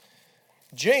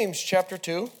James chapter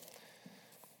 2.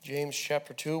 James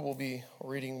chapter 2, we'll be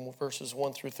reading verses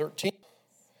 1 through 13.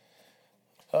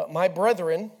 My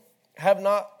brethren, have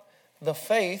not the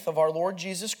faith of our Lord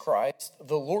Jesus Christ,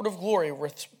 the Lord of glory,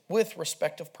 with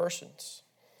respect of persons.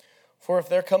 For if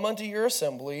there come unto your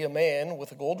assembly a man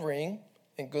with a gold ring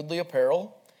and goodly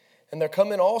apparel, and there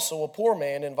come in also a poor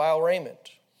man in vile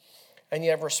raiment, and ye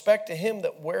have respect to him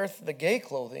that weareth the gay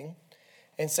clothing,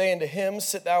 and say unto him,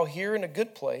 sit thou here in a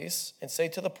good place, and say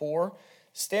to the poor,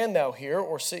 stand thou here,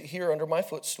 or sit here under my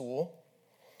footstool.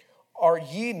 Are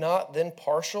ye not then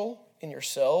partial in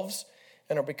yourselves,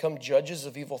 and are become judges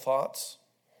of evil thoughts?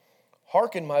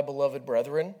 Hearken, my beloved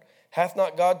brethren, hath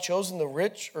not God chosen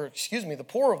the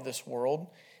poor of this world,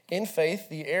 in faith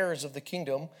the heirs of the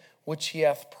kingdom, which he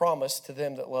hath promised to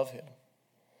them that love him?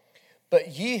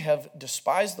 But ye have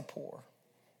despised the poor.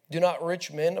 Do not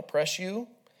rich men oppress you,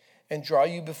 and draw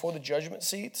you before the judgment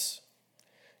seats?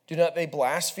 Do not they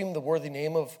blaspheme the worthy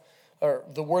name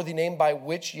by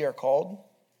which ye are called?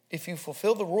 If you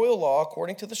fulfill the royal law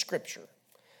according to the scripture,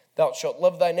 thou shalt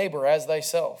love thy neighbor as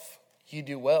thyself, ye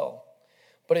do well.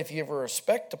 But if ye have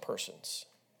respect to persons,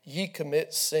 ye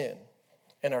commit sin,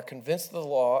 and are convinced of the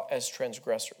law as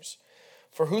transgressors.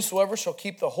 For whosoever shall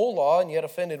keep the whole law and yet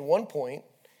offend in one point,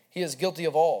 he is guilty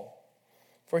of all.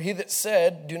 For he that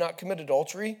said, do not commit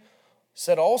adultery,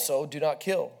 said also, do not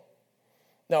kill.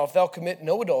 Now if thou commit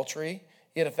no adultery,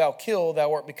 yet if thou kill,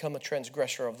 thou art become a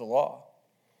transgressor of the law.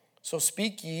 So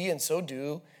speak ye, and so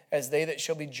do, as they that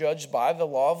shall be judged by the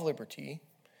law of liberty.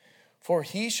 For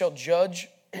he shall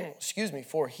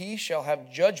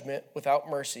have judgment without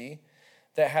mercy,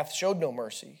 that hath showed no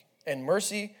mercy, and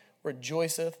mercy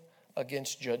rejoiceth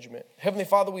against judgment. Heavenly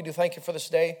Father, we do thank you for this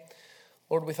day.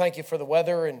 Lord, we thank you for the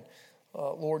weather, and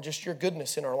Lord, just your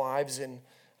goodness in our lives. And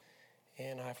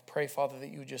I pray, Father, that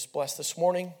you would just bless this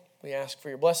morning. We ask for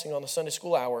your blessing on the Sunday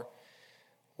school hour.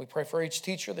 We pray for each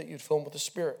teacher that you'd fill them with the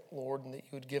Spirit, Lord, and that you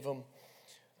would give them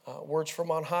words from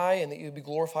on high, and that you would be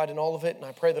glorified in all of it. And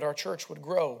I pray that our church would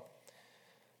grow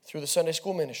through the Sunday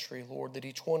school ministry, Lord, that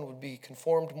each one would be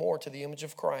conformed more to the image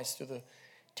of Christ through the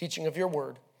teaching of your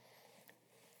word.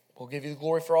 We'll give you the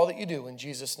glory for all that you do. In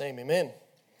Jesus' name, amen.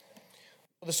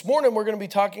 This morning, we're going to be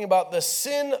talking about the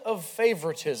sin of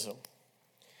favoritism.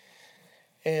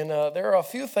 And there are a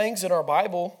few things in our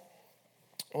Bible,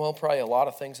 well, probably a lot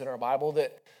of things in our Bible,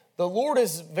 that the Lord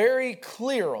is very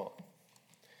clear on.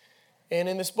 And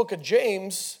in this book of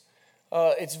James,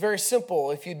 it's very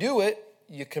simple. If you do it,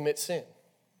 you commit sin.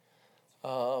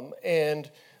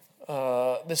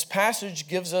 This passage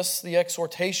gives us the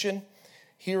exhortation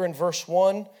here in verse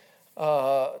 1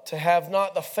 to have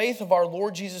not the faith of our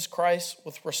Lord Jesus Christ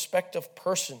with respect of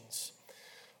persons.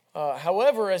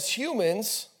 However, as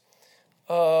humans,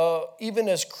 even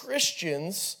as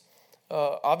Christians,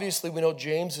 obviously we know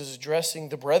James is addressing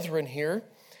the brethren here.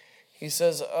 He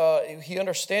says he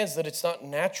understands that it's not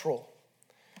natural.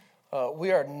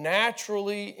 We are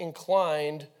naturally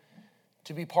inclined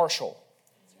to be partial,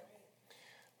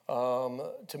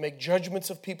 to make judgments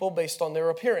of people based on their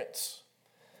appearance.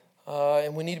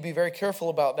 And we need to be very careful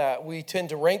about that. We tend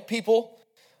to rank people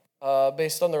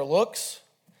based on their looks,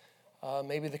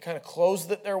 maybe the kind of clothes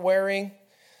that they're wearing,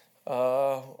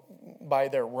 by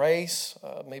their race,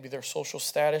 maybe their social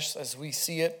status as we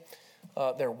see it,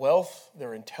 their wealth,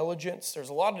 their intelligence. There's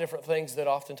a lot of different things that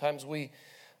oftentimes we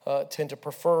tend to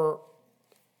prefer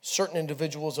certain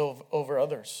individuals over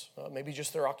others, maybe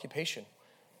just their occupation.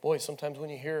 Boy, sometimes when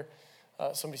you hear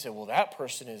somebody say, well, that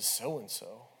person is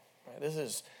so-and-so, right?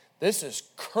 This is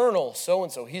Colonel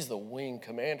so-and-so. He's the wing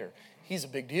commander. He's a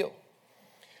big deal.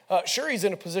 Sure, he's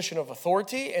in a position of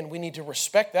authority, and we need to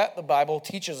respect that. The Bible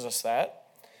teaches us that.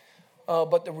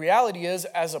 But the reality is,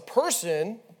 as a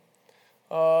person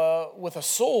with a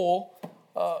soul,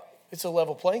 it's a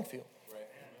level playing field. Right.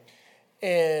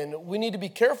 And we need to be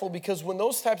careful, because when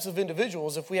those types of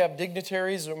individuals, if we have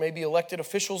dignitaries or maybe elected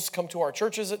officials come to our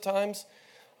churches at times,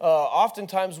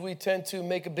 oftentimes we tend to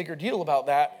make a bigger deal about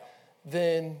that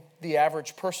than the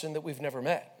average person that we've never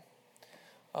met.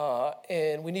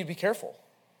 And we need to be careful.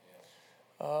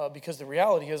 Because the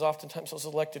reality is oftentimes those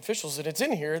elected officials, and it's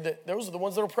in here, that those are the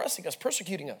ones that are oppressing us,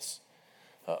 persecuting us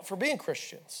for being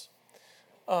Christians.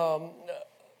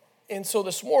 And so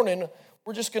this morning,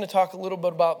 we're just going to talk a little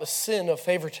bit about the sin of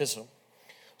favoritism.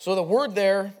 So the word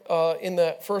there in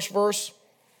the first verse,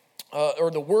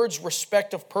 or the words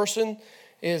respect of person,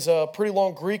 is a pretty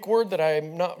long Greek word that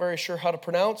I'm not very sure how to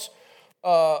pronounce.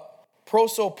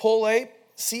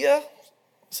 Prosopolesia,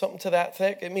 something to that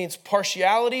effect. It means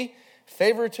partiality,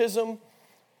 favoritism,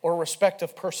 or respect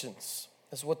of persons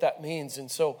is what that means. And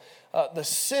so the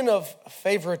sin of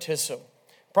favoritism.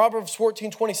 Proverbs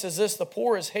 14:20 says this, the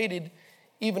poor is hated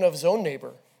even of his own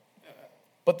neighbor,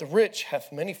 but the rich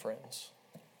hath many friends.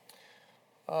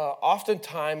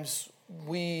 Oftentimes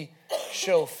we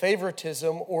show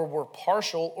favoritism, or we're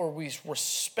partial, or we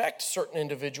respect certain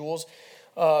individuals,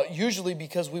 usually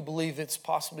because we believe it's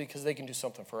possibly because they can do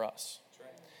something for us.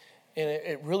 And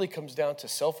it really comes down to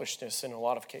selfishness in a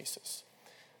lot of cases.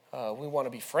 We want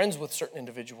to be friends with certain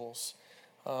individuals.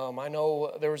 I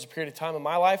know there was a period of time in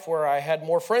my life where I had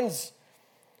more friends,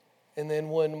 and then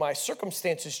when my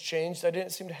circumstances changed, I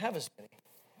didn't seem to have as many,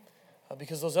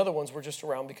 because those other ones were just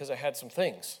around because I had some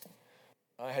things.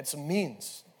 I had some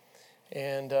means,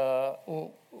 and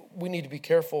we need to be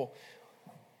careful.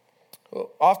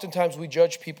 Oftentimes we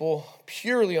judge people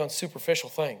purely on superficial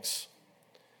things.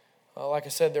 Like I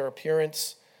said, their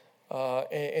appearance,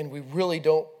 and we really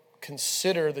don't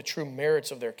consider the true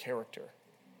merits of their character.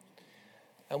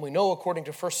 And we know, according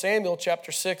to 1 Samuel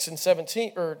chapter 6 and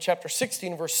 17, or chapter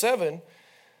 16, verse 7,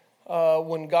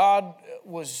 when God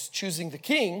was choosing the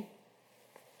king,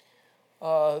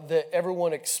 that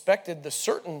everyone expected the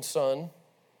certain son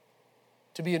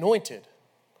to be anointed.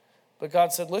 But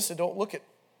God said, listen, don't look at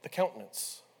the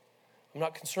countenance. I'm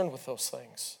not concerned with those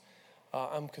things.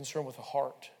 I'm concerned with the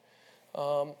heart.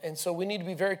 And so we need to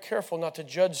be very careful not to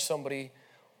judge somebody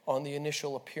on the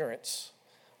initial appearance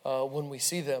when we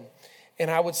see them. And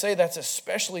I would say that's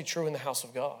especially true in the house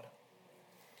of God.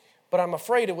 But I'm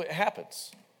afraid it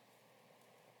happens.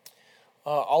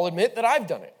 I'll admit that I've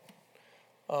done it.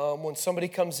 When somebody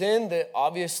comes in that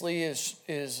obviously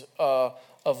is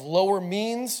of lower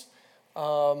means,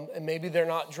 and maybe they're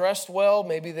not dressed well,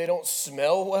 maybe they don't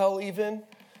smell well even,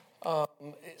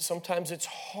 sometimes it's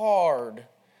hard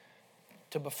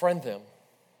to befriend them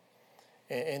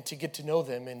and to get to know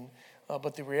them.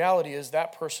 But the reality is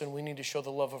that person we need to show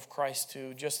the love of Christ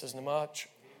to just as much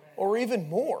or even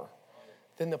more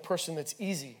than the person that's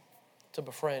easy to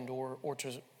befriend or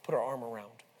to put our arm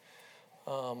around.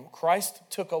 Christ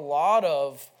took a lot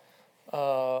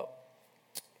of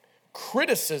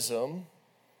criticism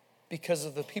because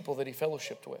of the people that he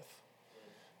fellowshiped with,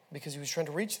 because he was trying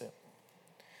to reach them.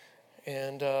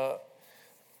 And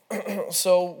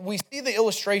so we see the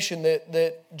illustration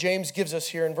that James gives us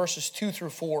here in verses 2 through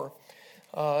 4.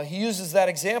 He uses that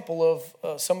example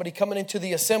of somebody coming into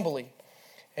the assembly.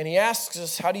 And he asks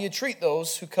us, how do you treat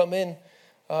those who come in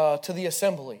to the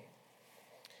assembly?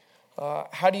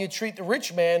 How do you treat the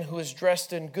rich man who is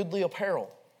dressed in goodly apparel?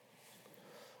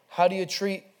 How do you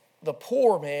treat the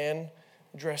poor man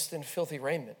dressed in filthy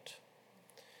raiment?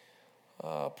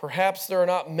 Perhaps there are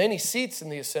not many seats in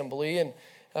the assembly. And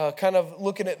kind of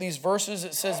looking at these verses,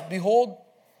 it says, behold,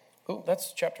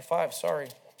 that's chapter 5, sorry.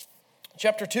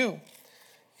 Chapter 2,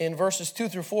 in verses 2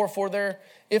 through 4,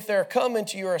 if there come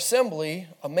into your assembly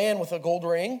a man with a gold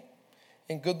ring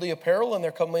in goodly apparel, and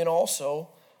there come in also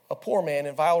a poor man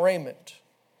in vile raiment,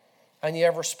 and ye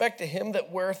have respect to him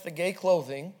that weareth the gay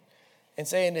clothing, and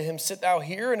say unto him, sit thou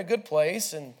here in a good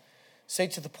place, and say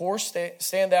to the poor,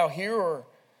 stand thou here, or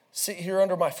sit here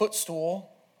under my footstool,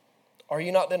 are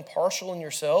ye not then partial in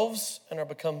yourselves, and are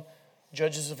become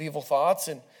judges of evil thoughts?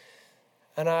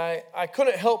 And I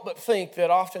couldn't help but think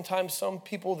that oftentimes some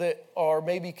people that are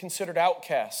maybe considered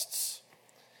outcasts,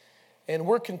 and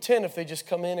we're content if they just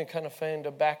come in and kind of find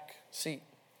a back seat.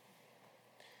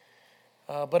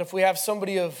 But if we have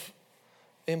somebody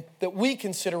that we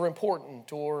consider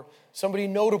important, or somebody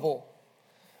notable,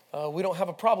 we don't have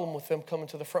a problem with them coming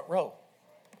to the front row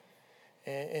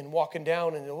and walking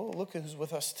down and, oh, look who's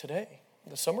with us today.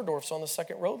 The Summerdorf's on the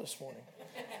second row this morning.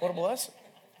 What a blessing.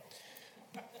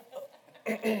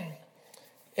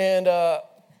 And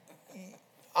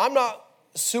I'm not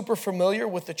super familiar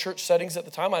with the church settings at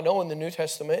the time. I know in the New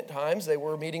Testament times they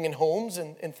were meeting in homes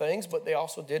and things, but they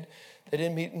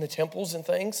didn't meet in the temples and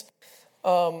things.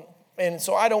 And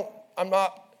so I'm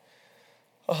not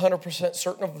 100%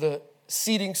 certain of the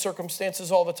seating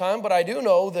circumstances all the time, but I do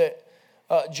know that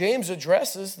James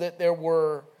addresses that there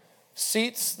were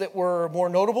seats that were more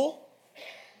notable,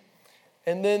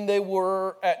 and then they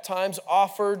were at times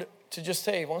offered to just,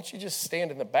 hey, why don't you just stand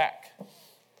in the back?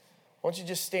 Why don't you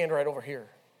just stand right over here,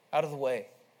 out of the way?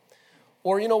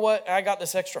 Or you know what, I got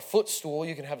this extra footstool,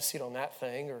 you can have a seat on that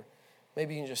thing, or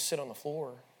maybe you can just sit on the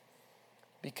floor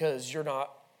because you're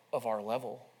not of our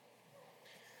level.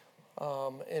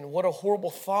 And what a horrible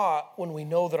thought when we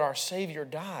know that our Savior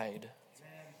died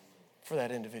for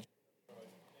that individual.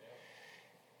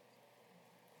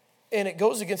 And it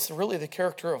goes against really the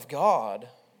character of God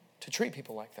to treat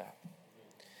people like that.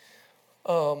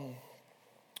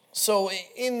 So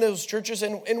in those churches,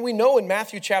 and we know in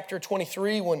Matthew chapter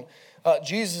 23 when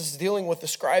Jesus is dealing with the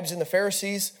scribes and the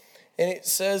Pharisees, And it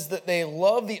says that they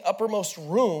love the uppermost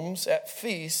rooms at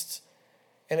feasts,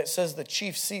 and it says the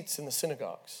chief seats in the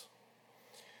synagogues.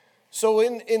 So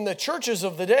in the churches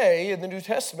of the day, in the New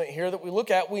Testament here that we look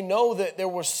at, we know that there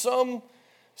was some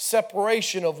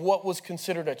separation of what was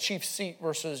considered a chief seat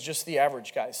versus just the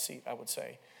average guy's seat, I would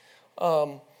say.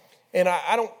 And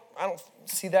I don't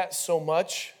see that so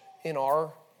much in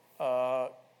our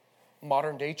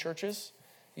modern day churches.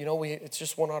 You know, it's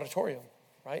just one auditorium,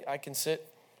 right? I can sit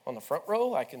on the front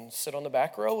row, I can sit on the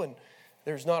back row, and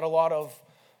there's not a lot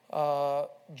of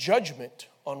judgment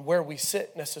on where we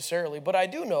sit necessarily. But I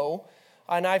do know,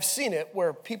 and I've seen it,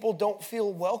 where people don't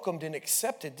feel welcomed and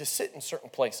accepted to sit in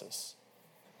certain places.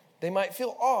 They might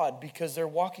feel odd because they're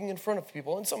walking in front of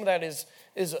people, and some of that is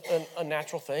a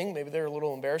natural thing. Maybe they're a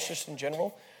little embarrassed just in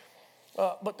general.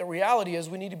 But the reality is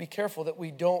we need to be careful that we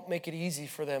don't make it easy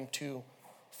for them to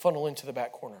funnel into the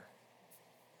back corner.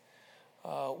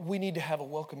 We need to have a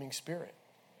welcoming spirit.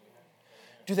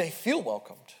 Do they feel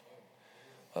welcomed?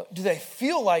 Do they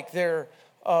feel like that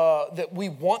we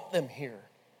want them here,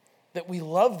 that we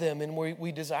love them and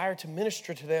we desire to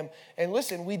minister to them? And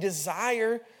listen, we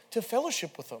desire to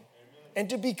fellowship with them and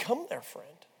to become their friend.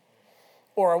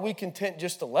 Or are we content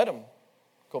just to let them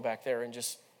go back there and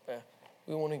just,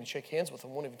 we won't even shake hands with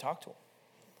them, won't even talk to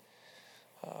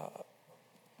them?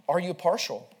 Are you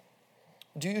partial?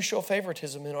 Do you show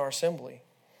favoritism in our assembly?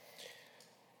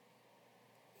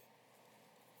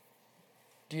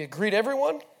 Do you greet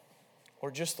everyone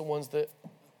or just the ones that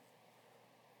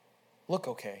look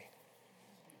okay?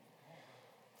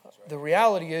 The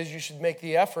reality is you should make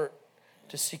the effort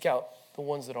to seek out the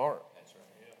ones that aren't.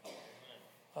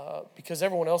 Because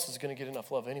everyone else is going to get enough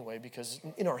love anyway, because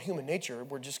in our human nature,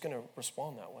 we're just going to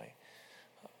respond that way.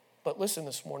 But listen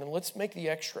this morning, let's make the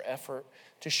extra effort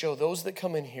to show those that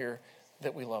come in here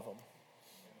that we love them.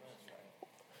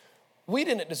 We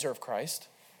didn't deserve Christ.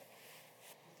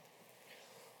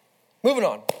 Moving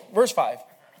on, verse 5.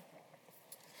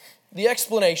 The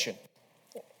explanation.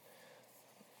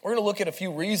 We're going to look at a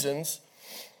few reasons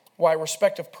why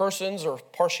respect of persons or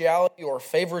partiality or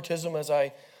favoritism, as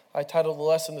I titled the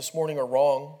lesson this morning, are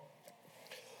wrong.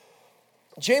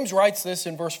 James writes this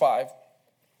in verse 5.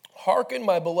 Hearken,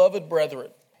 my beloved brethren.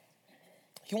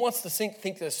 He wants to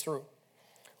think this through.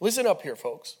 Listen up here,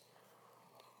 folks.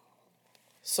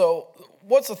 So,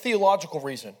 what's the theological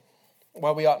reason why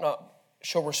we ought not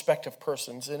show respect of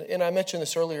persons? And I mentioned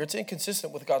this earlier. It's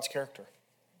inconsistent with God's character.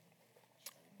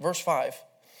 Verse 5.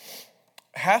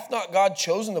 Hath not God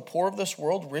chosen the poor of this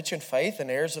world, rich in faith,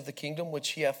 and heirs of the kingdom which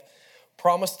he hath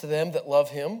promised to them that love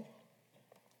him?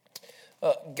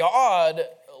 God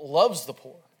loves the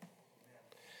poor.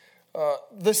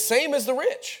 The same as the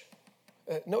rich.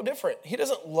 No different. He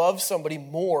doesn't love somebody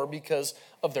more because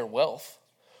of their wealth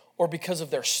or because of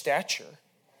their stature.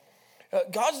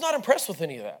 God's not impressed with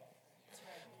any of that.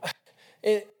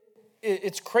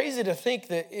 It's crazy to think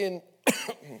that in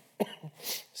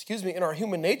our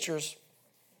human natures,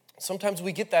 sometimes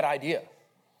we get that idea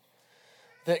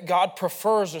that God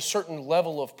prefers a certain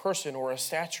level of person or a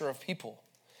stature of people.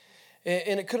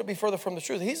 And it couldn't be further from the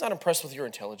truth. He's not impressed with your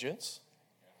intelligence.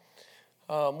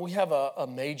 We have a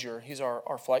major. He's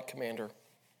our flight commander.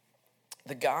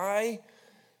 The guy,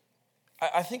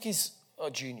 I think he's a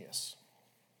genius.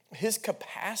 His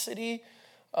capacity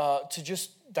to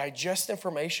just digest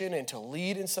information and to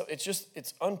lead and stuff,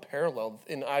 it's unparalleled.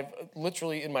 And I've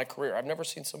literally, in my career, I've never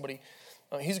seen somebody,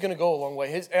 he's going to go a long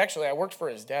way. Actually, I worked for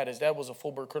his dad. His dad was a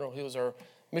full bird colonel. He was our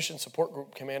mission support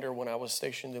group commander when I was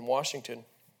stationed in Washington.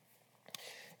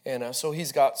 And so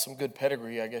he's got some good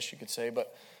pedigree, I guess you could say.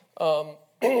 But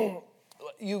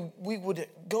we would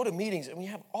go to meetings and we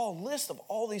have a list of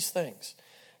all these things.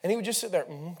 And he would just sit there,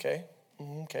 okay.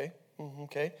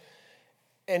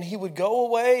 And he would go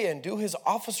away and do his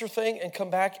officer thing and come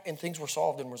back and things were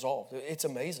solved and resolved. It's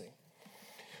amazing.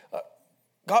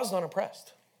 God's not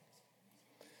impressed.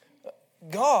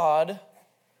 God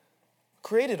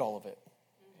created all of it.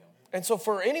 And so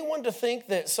for anyone to think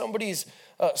that somebody's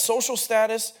social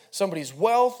status, somebody's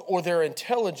wealth, or their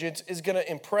intelligence is going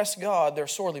to impress God, they're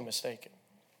sorely mistaken.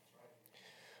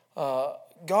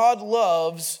 God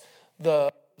loves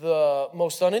the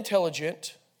most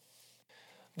unintelligent,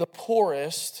 the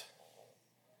poorest,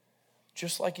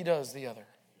 just like he does the other.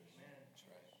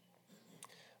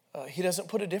 He doesn't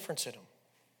put a difference in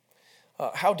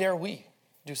them. How dare we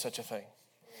do such a thing?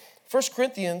 1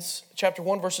 Corinthians chapter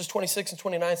 1, verses 26 and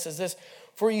 29 says this,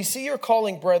 For ye see your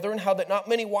calling, brethren, how that not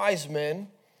many wise men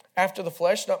after the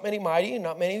flesh, not many mighty,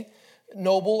 not many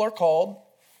noble are called,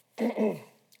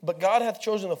 but God hath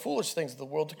chosen the foolish things of the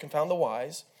world to confound the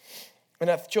wise, and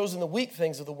hath chosen the weak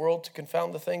things of the world to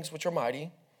confound the things which are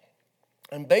mighty,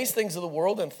 And base things of the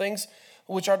world and things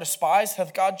which are despised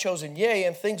hath God chosen, yea,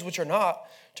 and things which are not,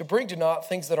 to bring to naught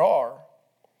things that are,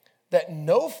 that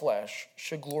no flesh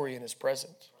should glory in his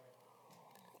presence.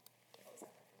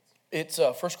 It's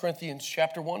 1 Corinthians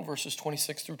chapter 1, verses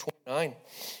 26 through 29.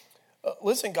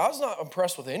 Listen, God's not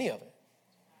impressed with any of it.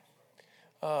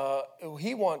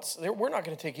 We're not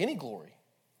going to take any glory.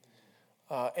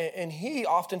 And he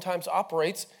oftentimes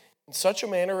operates in such a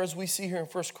manner as we see here in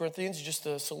 1 Corinthians, just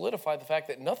to solidify the fact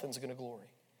that nothing's going to glory.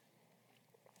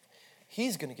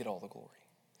 He's going to get all the glory.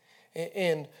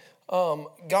 And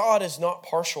God is not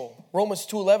partial. Romans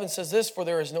 2:11 says this, for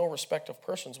there is no respect of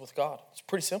persons with God. It's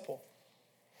pretty simple.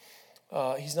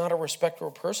 He's not a respecter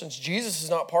of persons. Jesus is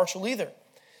not partial either.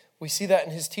 We see that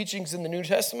in his teachings in the New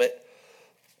Testament.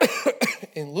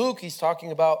 In Luke, he's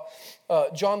talking about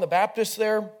John the Baptist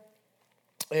there.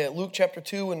 Luke chapter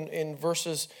 2 in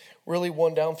verses really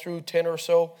 1 down through 10 or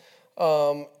so.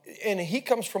 And he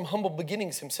comes from humble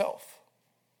beginnings himself.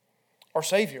 Our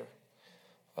Savior,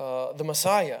 the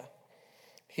Messiah.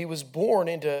 He was born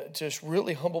into just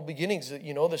really humble beginnings.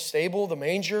 You know, the stable, the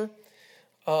manger.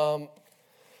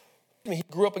 He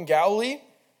grew up in Galilee,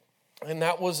 and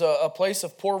that was a place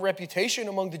of poor reputation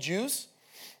among the Jews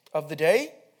of the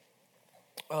day.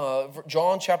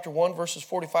 John chapter 1, verses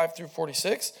 45 through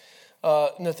 46.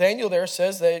 Nathanael there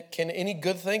says that, can any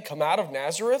good thing come out of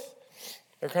Nazareth?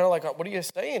 They're kind of like, what are you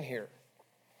saying here?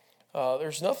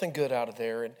 There's nothing good out of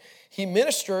there. And he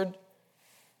ministered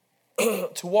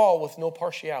to all with no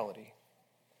partiality.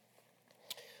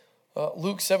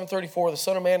 Luke 7:34, the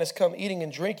Son of Man has come eating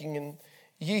and drinking, and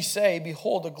ye say,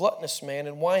 behold, a gluttonous man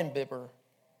and winebibber,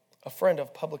 a friend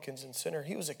of publicans and sinners.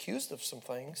 He was accused of some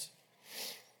things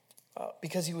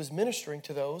because he was ministering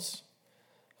to those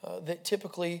that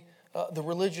typically the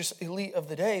religious elite of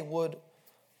the day would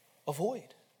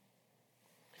avoid.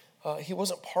 He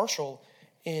wasn't partial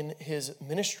in his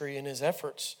ministry and his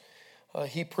efforts.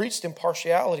 He preached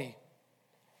impartiality.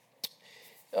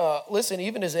 Listen,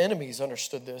 even his enemies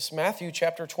understood this. Matthew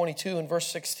chapter 22 and verse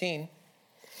 16.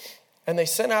 And they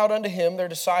sent out unto him their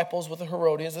disciples with the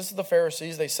Herodians. This is the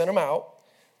Pharisees. They sent them out.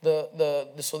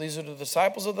 So these are the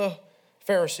disciples of the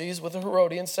Pharisees with the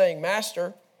Herodians, saying,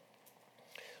 Master,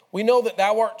 we know that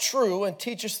thou art true and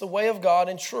teachest the way of God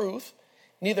in truth.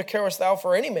 Neither carest thou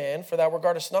for any man, for thou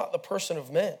regardest not the person of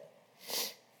men.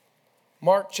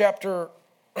 Mark chapter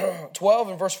 12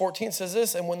 and verse 14 says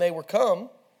this, and when they were come,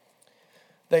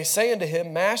 they say unto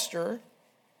him, Master,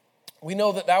 we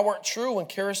know that thou art true and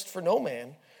carest for no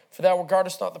man, for thou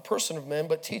regardest not the person of men,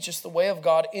 but teachest the way of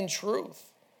God in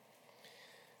truth.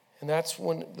 And that's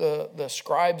when the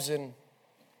scribes and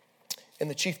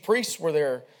the chief priests were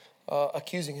there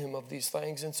accusing him of these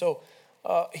things. And so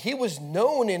he was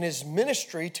known in his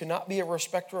ministry to not be a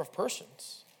respecter of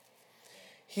persons.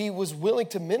 He was willing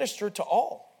to minister to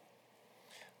all.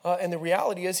 And the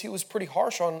reality is he was pretty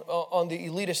harsh on the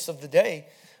elitists of the day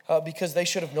because they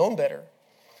should have known better.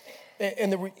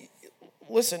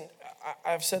 Listen,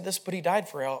 I've said this, but he died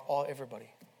for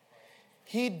everybody.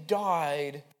 He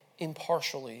died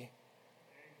impartially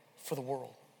for the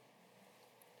world.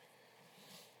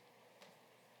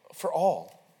 For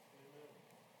all.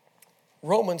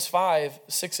 Romans 5,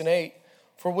 6 and 8.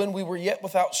 For when we were yet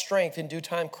without strength, in due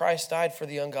time Christ died for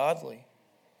the ungodly.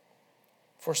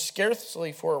 For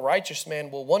scarcely for a righteous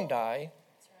man will one die,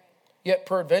 yet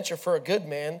peradventure for a good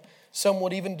man some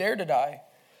would even dare to die.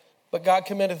 But God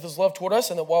commendeth his love toward us,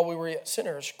 and that while we were yet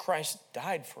sinners, Christ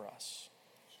died for us.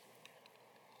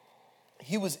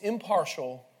 He was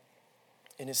impartial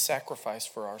in his sacrifice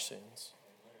for our sins.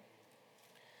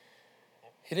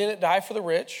 He didn't die for the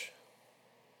rich.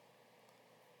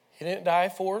 He didn't die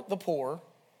for the poor.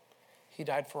 He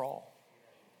died for all.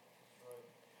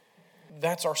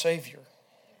 That's our Savior.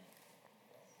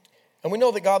 And we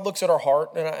know that God looks at our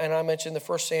heart, and I mentioned the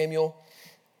 1 Samuel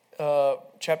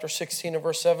chapter 16 and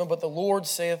verse 7, but the Lord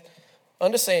saith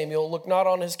unto Samuel, look not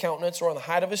on his countenance or on the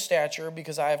height of his stature,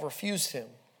 because I have refused him.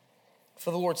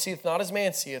 For the Lord seeth not as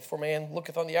man seeth, for man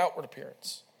looketh on the outward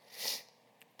appearance,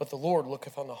 but the Lord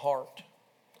looketh on the heart.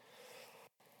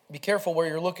 Be careful where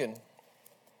you're looking.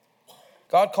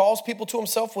 God calls people to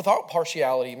himself without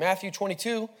partiality. Matthew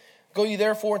 22, go ye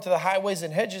therefore into the highways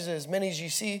and hedges, and as many as ye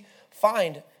see,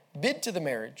 find, bid to the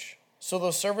marriage. So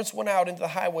those servants went out into the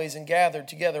highways and gathered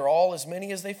together all as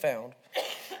many as they found,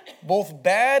 both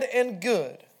bad and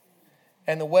good,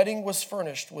 and the wedding was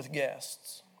furnished with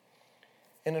guests.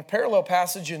 In a parallel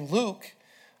passage in Luke,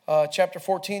 chapter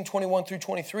 14, 21 through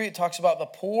 23, it talks about the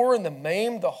poor and the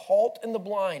maimed, the halt and the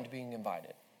blind being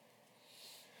invited.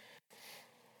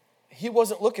 He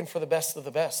wasn't looking for the best of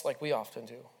the best like we often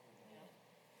do.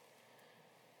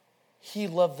 he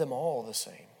loved them all the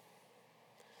same.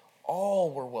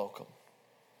 All were welcome.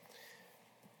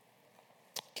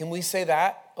 Can we say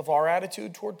that of our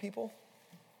attitude toward people?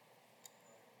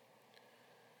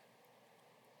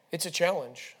 It's a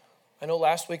challenge. I know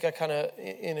last week I kind of,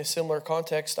 in a similar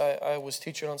context, I was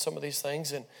teaching on some of these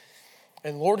things, and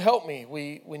Lord help me.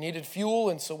 We needed fuel,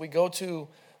 and so we go to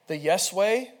the Yes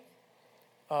Way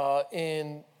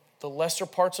in the lesser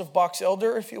parts of Box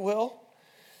Elder, if you will.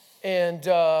 And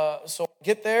so I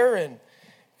get there, and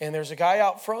there's a guy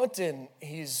out front, and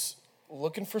he's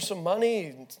looking for some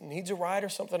money, needs a ride or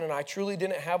something, and I truly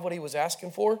didn't have what he was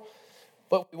asking for.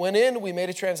 But we went in, we made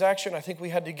a transaction. I think we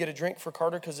had to get a drink for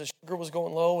Carter because his sugar was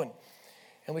going low, and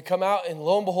we come out, and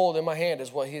lo and behold, in my hand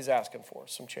is what he's asking for,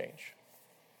 some change.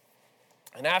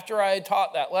 And after I had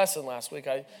taught that lesson last week,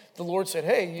 the Lord said,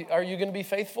 hey, are you going to be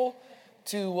faithful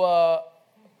to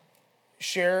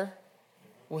share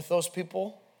with those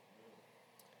people?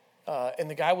 And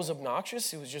the guy was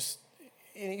obnoxious.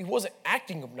 He wasn't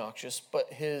acting obnoxious, but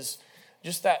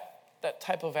that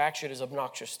type of action is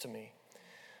obnoxious to me.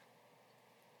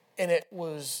 And it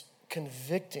was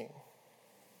convicting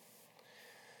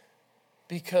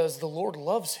because the Lord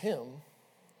loves him.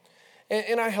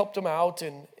 And I helped him out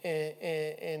and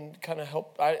kind of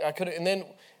helped. I could, and then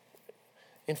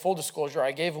in full disclosure,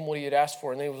 I gave him what he had asked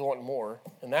for, and he was wanting more,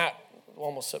 and that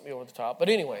almost set me over the top. But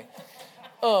anyway,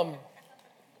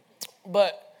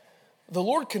 but the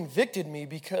Lord convicted me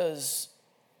because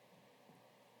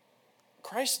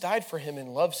Christ died for him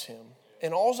and loves him,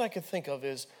 and all I could think of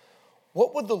is,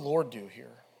 what would the Lord do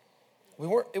here?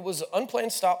 It was an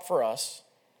unplanned stop for us,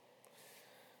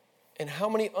 and how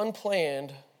many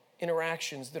unplanned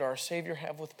interactions did our Savior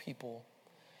have with people?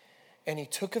 And he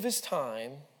took of his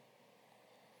time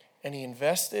and he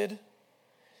invested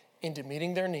into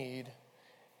meeting their need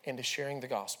and to sharing the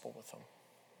gospel with them.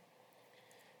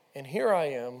 And here I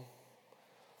am.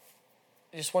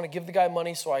 I just want to give the guy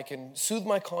money so I can soothe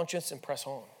my conscience and press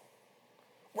on.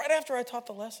 Right after I taught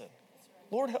the lesson.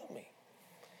 Lord help me.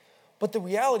 But the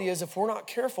reality is, if we're not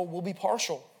careful, we'll be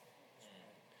partial.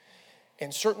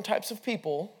 And certain types of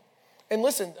people, and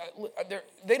listen,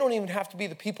 they don't even have to be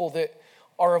the people that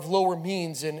are of lower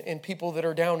means and people that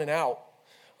are down and out.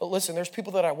 But listen, there's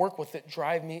people that I work with that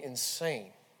drive me insane.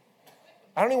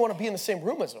 I don't even want to be in the same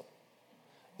room as them.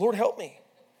 Lord help me.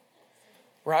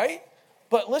 Right?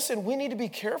 But listen, we need to be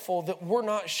careful that we're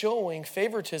not showing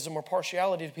favoritism or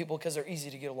partiality to people because they're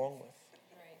easy to get along with.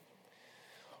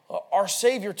 Our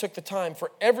Savior took the time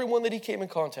for everyone that he came in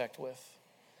contact with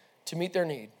to meet their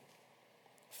need,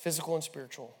 physical and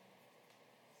spiritual.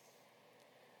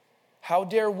 How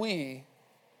dare we,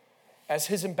 as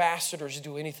his ambassadors,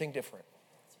 do anything different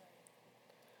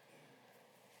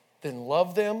than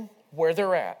love them where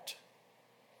they're at?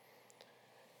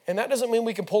 And that doesn't mean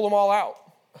we can pull them all out,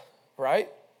 right?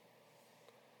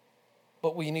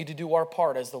 But we need to do our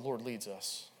part as the Lord leads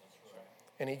us.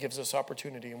 And he gives us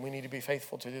opportunity, and we need to be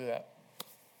faithful to do that.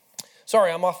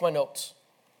 Sorry, I'm off my notes.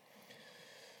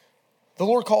 The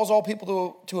Lord calls all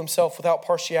people to himself without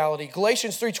partiality.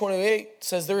 Galatians 3:28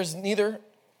 says, there is neither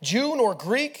Jew nor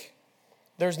Greek,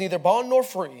 there's neither bond nor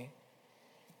free,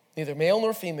 neither male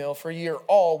nor female, for ye are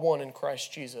all one in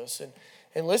Christ Jesus.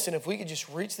 And listen, if we could just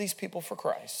reach these people for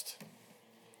Christ.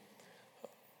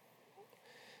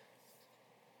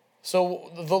 So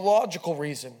the logical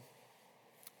reason,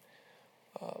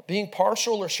 being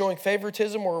partial or showing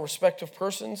favoritism or respect of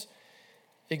persons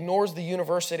ignores the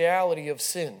universality of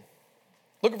sin.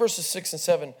 Look at verses 6 and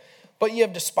 7. But ye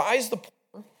have despised the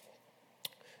poor.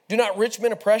 Do not rich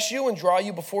men oppress you and draw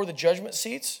you before the judgment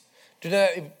seats? Do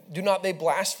not they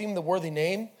blaspheme the worthy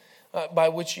name by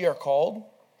which ye are called?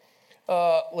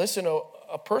 Listen,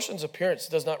 a person's appearance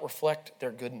does not reflect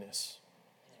their goodness.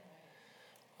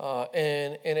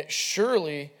 And it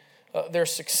surely, their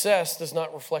success does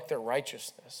not reflect their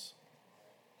righteousness.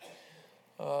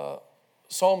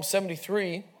 Psalm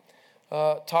 73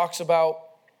 talks about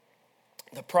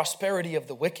the prosperity of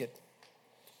the wicked,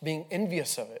 being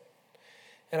envious of it.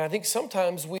 And I think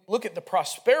sometimes we look at the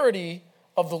prosperity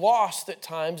of the lost at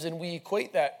times and we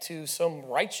equate that to some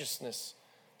righteousness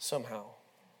somehow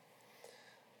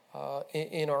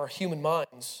in our human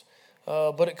minds.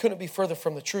 But it couldn't be further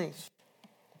from the truth.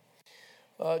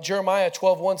 Jeremiah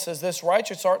 12:1 says this,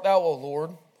 righteous art thou, O Lord,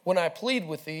 when I plead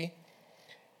with thee.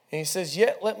 And he says,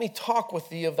 yet let me talk with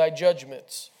thee of thy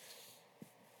judgments.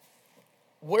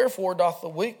 Wherefore doth the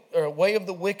way of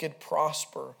the wicked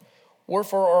prosper?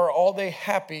 Wherefore are all they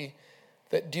happy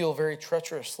that deal very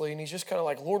treacherously? And he's just kind of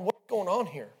like, Lord, what's going on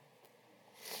here?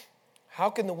 How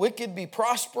can the wicked be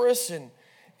prosperous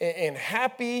and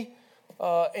happy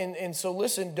And so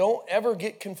listen, don't ever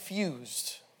get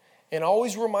confused. And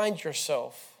always remind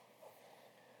yourself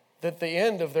that the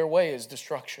end of their way is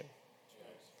destruction.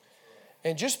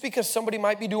 And just because somebody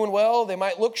might be doing well, they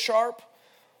might look sharp,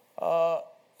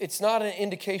 it's not an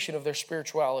indication of their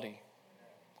spirituality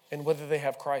and whether they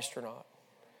have Christ or not.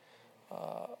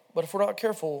 But if we're not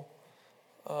careful,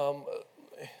 I'll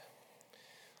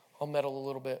meddle a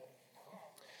little bit.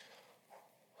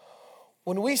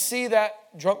 When we see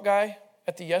that drunk guy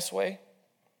at the Yes Way,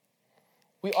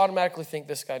 we automatically think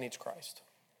this guy needs Christ.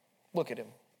 Look at him,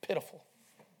 pitiful.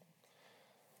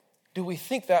 Do we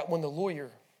think that when the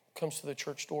lawyer comes to the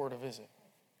church door to visit?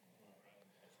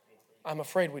 I'm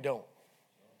afraid we don't.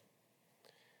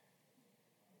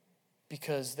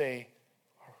 Because they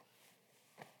are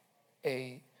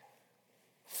a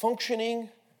functioning,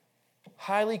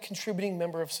 highly contributing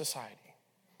member of society.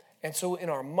 And so in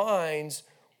our minds,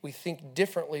 we think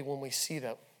differently when we see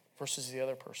that versus the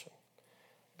other person.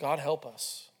 God help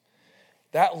us.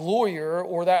 That lawyer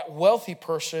or that wealthy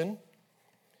person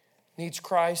needs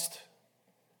Christ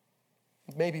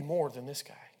maybe more than this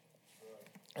guy.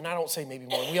 And I don't say maybe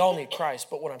more. We all need Christ,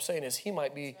 but what I'm saying is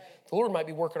the Lord might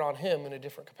be working on him in a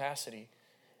different capacity,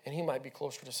 and he might be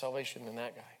closer to salvation than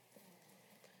that guy.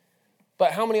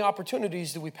 But how many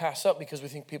opportunities do we pass up because we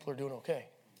think people are doing okay?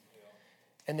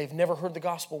 And they've never heard the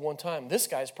gospel one time. This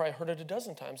guy's probably heard it a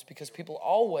dozen times because people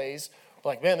always are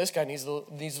like, man, this guy needs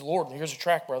the Lord. Here's a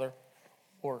tract, brother.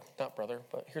 Or not brother,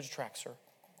 but here's a tract, sir.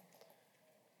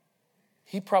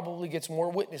 He probably gets more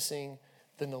witnessing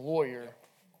than the lawyer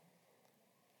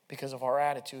because of our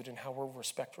attitude and how we're a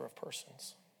respecter of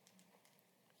persons.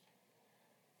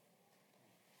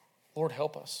 Lord,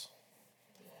 help us.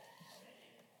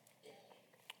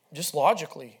 Just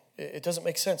logically, it doesn't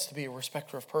make sense to be a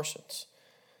respecter of persons.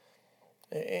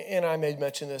 And I may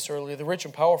mention this earlier. The rich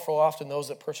and powerful are often those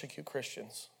that persecute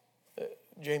Christians.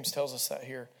 James tells us that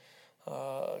here,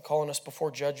 calling us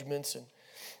before judgments, and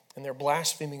they're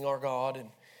blaspheming our God.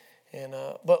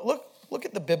 But look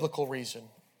at the biblical reason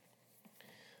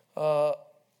to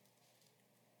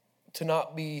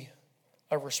not be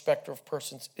a respecter of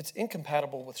persons. It's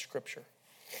incompatible with Scripture.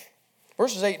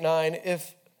 Verses 8 and 9,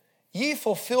 if ye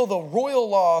fulfill the royal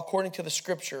law according to the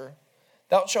Scripture,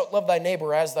 thou shalt love thy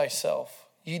neighbor as thyself.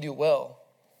 Ye do well.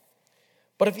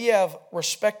 But if ye have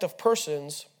respect of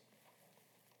persons,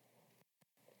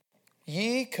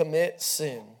 ye commit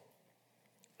sin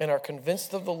and are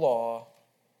convinced of the law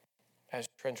as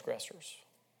transgressors.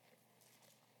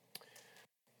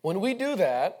 When we do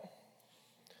that,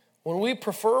 when we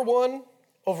prefer one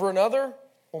over another,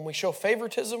 when we show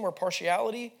favoritism or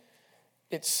partiality,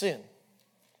 it's sin.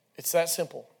 It's that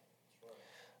simple.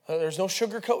 There's no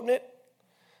sugarcoating it.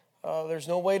 There's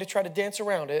no way to try to dance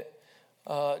around it.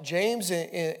 James,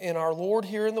 in our Lord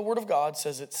here in the Word of God,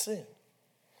 says it's sin.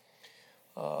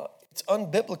 It's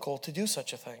unbiblical to do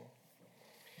such a thing.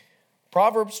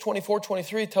 Proverbs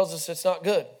 24:23 tells us it's not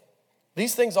good.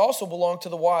 These things also belong to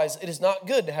the wise. It is not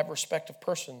good to have respect of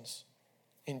persons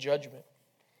in judgment.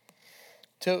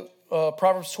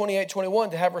 Proverbs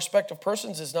 28:21, to have respect of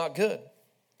persons is not good.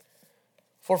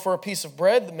 For a piece of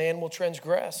bread, the man will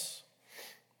transgress.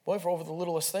 Boy, for over the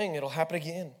littlest thing, it'll happen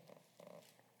again.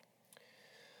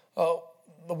 The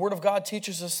Word of God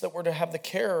teaches us that we're to have the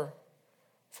care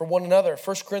for one another.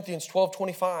 1 Corinthians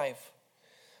 12:25.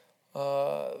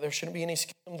 There shouldn't be any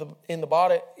schism in the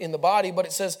body, but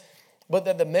it says, but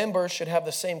that the members should have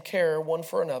the same care one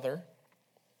for another.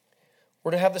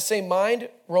 We're to have the same mind.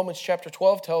 Romans chapter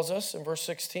 12 tells us in verse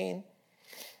 16.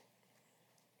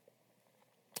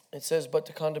 It says, but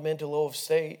to condemn a low of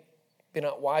state, be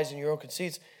not wise in your own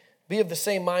conceits. Be of the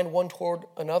same mind one toward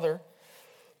another.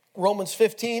 Romans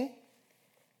 15,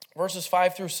 verses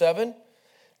 5 through 7.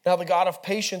 Now the God of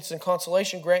patience and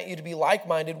consolation grant you to be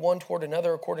like-minded one toward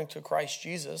another according to Christ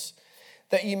Jesus,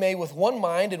 that ye may with one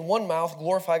mind and one mouth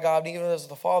glorify God, even as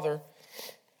the Father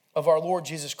of our Lord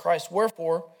Jesus Christ.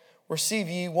 Wherefore, receive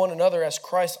ye one another as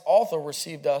Christ also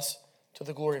received us to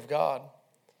the glory of God.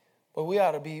 But we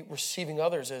ought to be receiving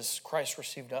others as Christ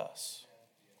received us.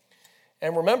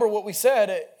 And remember what we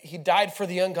said, he died for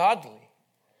the ungodly.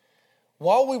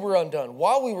 While we were undone,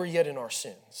 while we were yet in our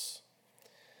sins.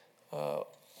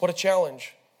 What a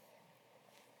challenge.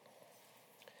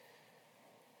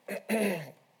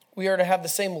 We are to have the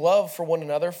same love for one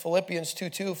another. Philippians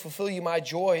 2:2, fulfill ye my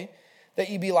joy, that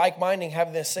ye be like-minded,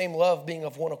 having the same love, being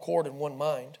of one accord and one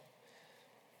mind.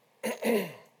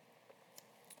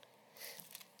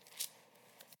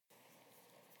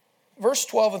 Verse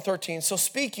 12 and 13, so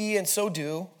speak ye and so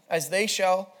do, as they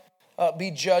shall be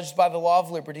judged by the law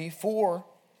of liberty. For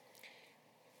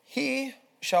he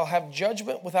shall have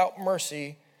judgment without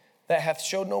mercy that hath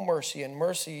showed no mercy, and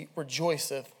mercy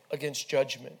rejoiceth against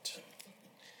judgment.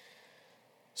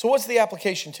 So what's the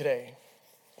application today?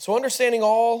 So understanding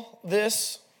all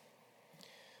this,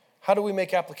 how do we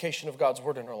make application of God's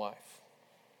word in our life?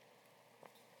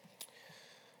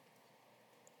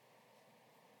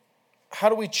 How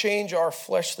do we change our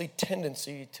fleshly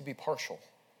tendency to be partial?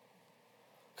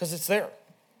 Because it's there.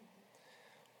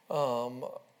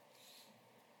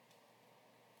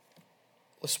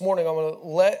 This morning, I'm going to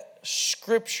let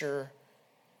Scripture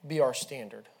be our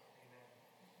standard.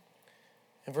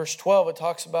 In verse 12, it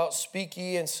talks about, speak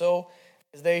ye, and so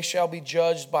they shall be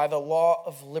judged by the law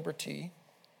of liberty.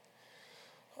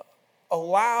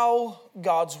 Allow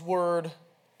God's word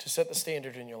to set the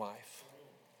standard in your life.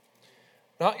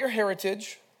 Not your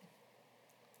heritage,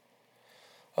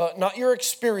 not your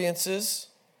experiences,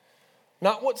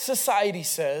 not what society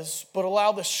says, but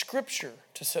allow the Scripture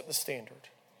to set the standard.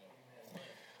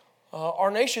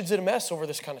 Our nation's in a mess over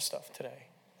this kind of stuff today.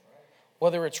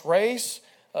 Whether it's race,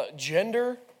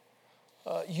 gender,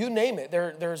 you name it.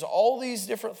 There's all these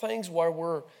different things where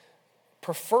we're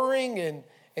preferring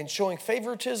and showing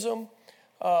favoritism,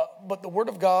 but the Word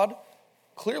of God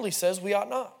clearly says we ought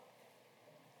not.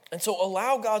 And so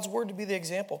allow God's Word to be the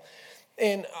example.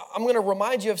 And I'm going to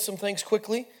remind you of some things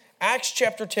quickly. Acts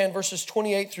chapter 10, verses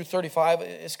 28 through 35.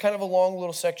 It's kind of a long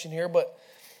little section here, but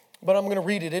I'm going to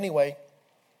read it anyway.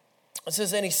 It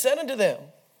says, and he said unto them,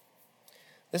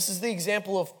 this is the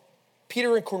example of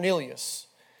Peter and Cornelius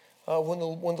when the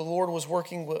Lord was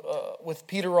working with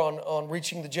Peter on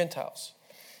reaching the Gentiles.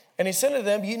 And he said unto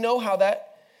them, ye know how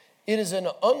that it is an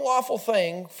unlawful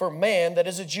thing for man that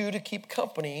is a Jew to keep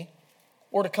company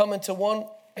or to come into one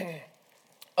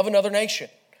of another nation.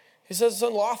 He says it's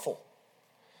unlawful.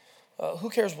 Who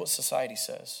cares what society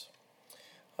says?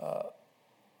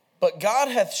 But God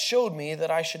hath showed me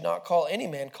that I should not call any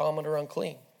man common or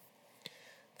unclean.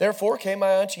 Therefore came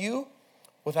I unto you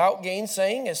without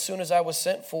gainsaying, as soon as I was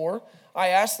sent for. I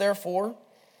asked therefore,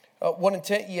 what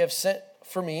intent ye have sent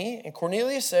for me? And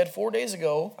Cornelius said, 4 days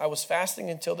ago I was fasting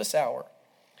until this hour.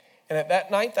 And at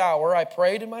that 9th hour I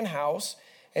prayed in mine house,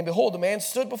 and behold, a man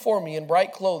stood before me in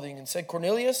bright clothing, and said,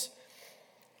 Cornelius,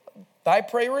 thy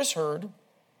prayer is heard,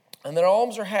 and their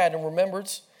alms are had in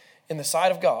remembrance in the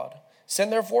sight of God. Send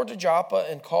therefore to Joppa,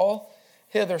 and call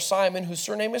hither Simon, whose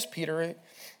surname is Peter.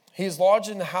 He is lodged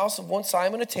in the house of one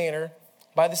Simon a tanner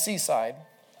by the seaside,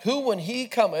 who when he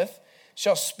cometh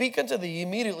shall speak unto thee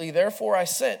immediately. Therefore I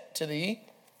sent to thee,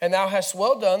 and thou hast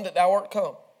well done that thou art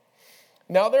come.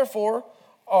 Now therefore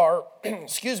are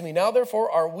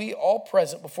we all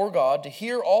present before God to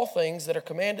hear all things that are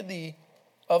commanded thee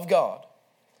of God.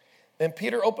 Then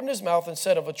Peter opened his mouth and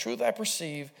said, of a truth I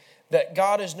perceive that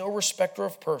God is no respecter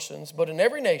of persons, but in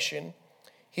every nation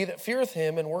he that feareth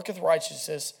him and worketh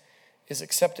righteousness is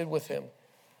accepted with him.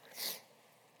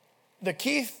 The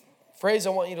key phrase I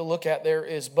want you to look at there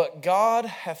is, but God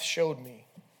hath showed me.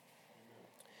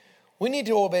 We need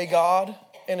to obey God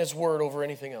and his word over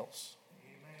anything else.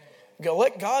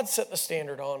 Let God set the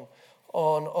standard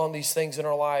on these things in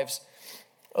our lives.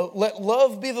 Let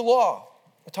love be the law.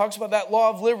 It talks about that law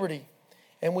of liberty.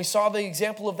 And we saw the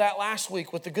example of that last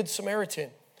week with the Good Samaritan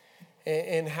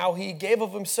and how he gave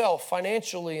of himself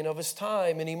financially and of his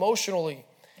time and emotionally.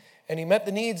 And he met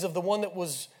the needs of the one that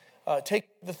was taken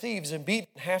to the thieves and beaten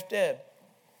half dead.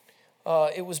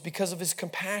 It was because of his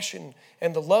compassion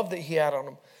and the love that he had on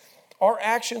him. Our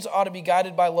actions ought to be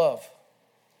guided by love.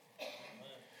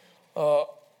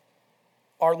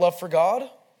 Our love for God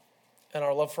and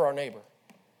our love for our neighbor.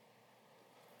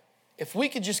 If we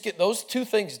could just get those two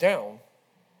things down,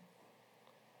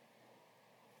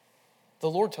 the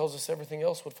Lord tells us everything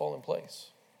else would fall in place.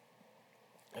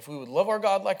 If we would love our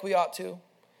God like we ought to,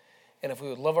 and if we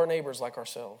would love our neighbors like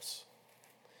ourselves,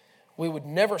 we would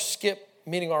never skip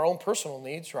meeting our own personal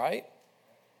needs, right?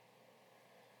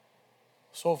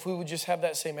 So if we would just have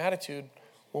that same attitude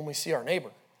when we see our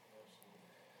neighbor,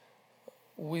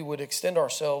 we would extend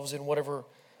ourselves in whatever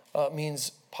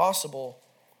means possible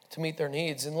to meet their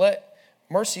needs. And let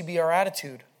mercy be our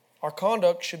attitude. Our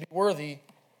conduct should be worthy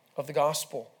of the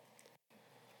gospel.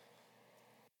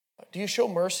 Do you show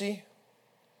mercy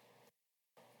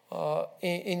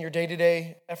in your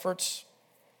day-to-day efforts?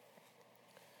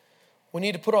 We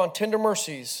need to put on tender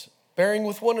mercies, bearing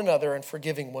with one another and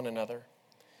forgiving one another.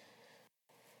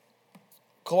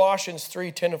 Colossians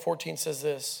 3:10-14 says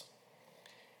this,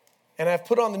 and I have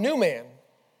put on the new man,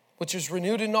 which is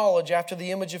renewed in knowledge after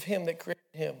the image of him that created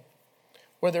him,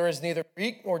 where there is neither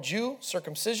Greek nor Jew,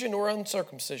 circumcision nor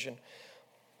uncircumcision,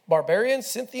 barbarian,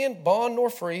 Scythian, bond nor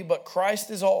free, but Christ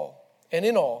is all and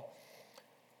in all.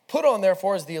 Put on,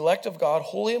 therefore, as the elect of God,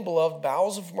 holy and beloved,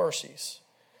 bowels of mercies,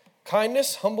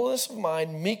 kindness, humbleness of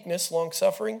mind, meekness,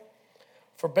 longsuffering,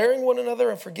 forbearing one another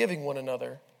and forgiving one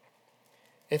another.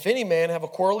 If any man have a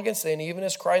quarrel against any, even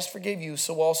as Christ forgave you,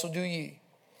 so also do ye.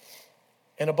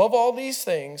 And above all these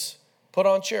things, put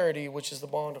on charity, which is the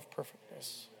bond of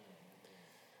perfectness.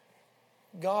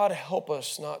 God, help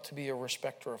us not to be a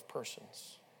respecter of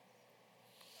persons.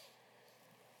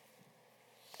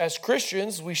 As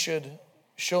Christians, we should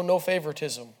show no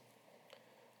favoritism,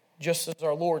 just as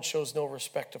our Lord shows no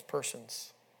respect of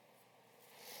persons.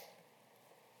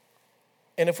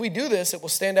 And if we do this, it will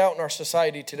stand out in our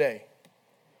society today.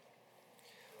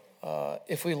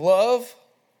 If in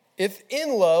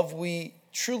love we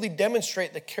truly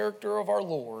demonstrate the character of our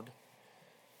Lord,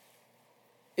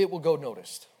 it will go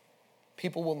noticed.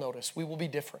 People will notice. We will be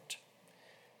different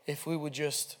if we would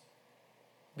just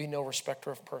be no respecter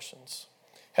of persons.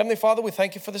 Heavenly Father, we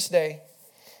thank you for this day.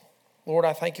 Lord,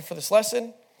 I thank you for this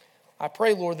lesson. I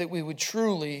pray, Lord, that we would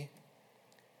truly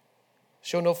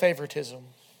show no favoritism.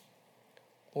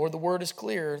 Lord, the word is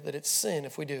clear that it's sin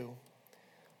if we do.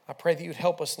 I pray that you would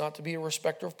help us not to be a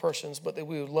respecter of persons, but that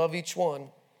we would love each one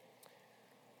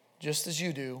just as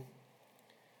you do.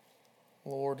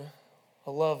 Lord,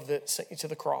 a love that sent you to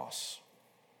the cross.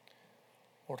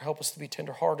 Lord, help us to be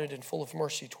tenderhearted and full of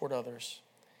mercy toward others.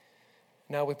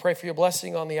 Now we pray for your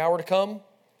blessing on the hour to come.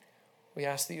 We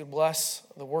ask that you bless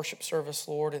the worship service,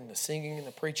 Lord, and the singing and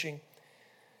the preaching.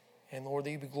 And Lord,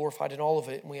 that you be glorified in all of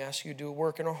it. And we ask you to do a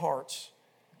work in our hearts.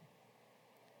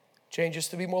 Change us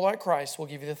to be more like Christ. We'll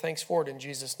give you the thanks for it in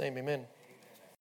Jesus' name. Amen.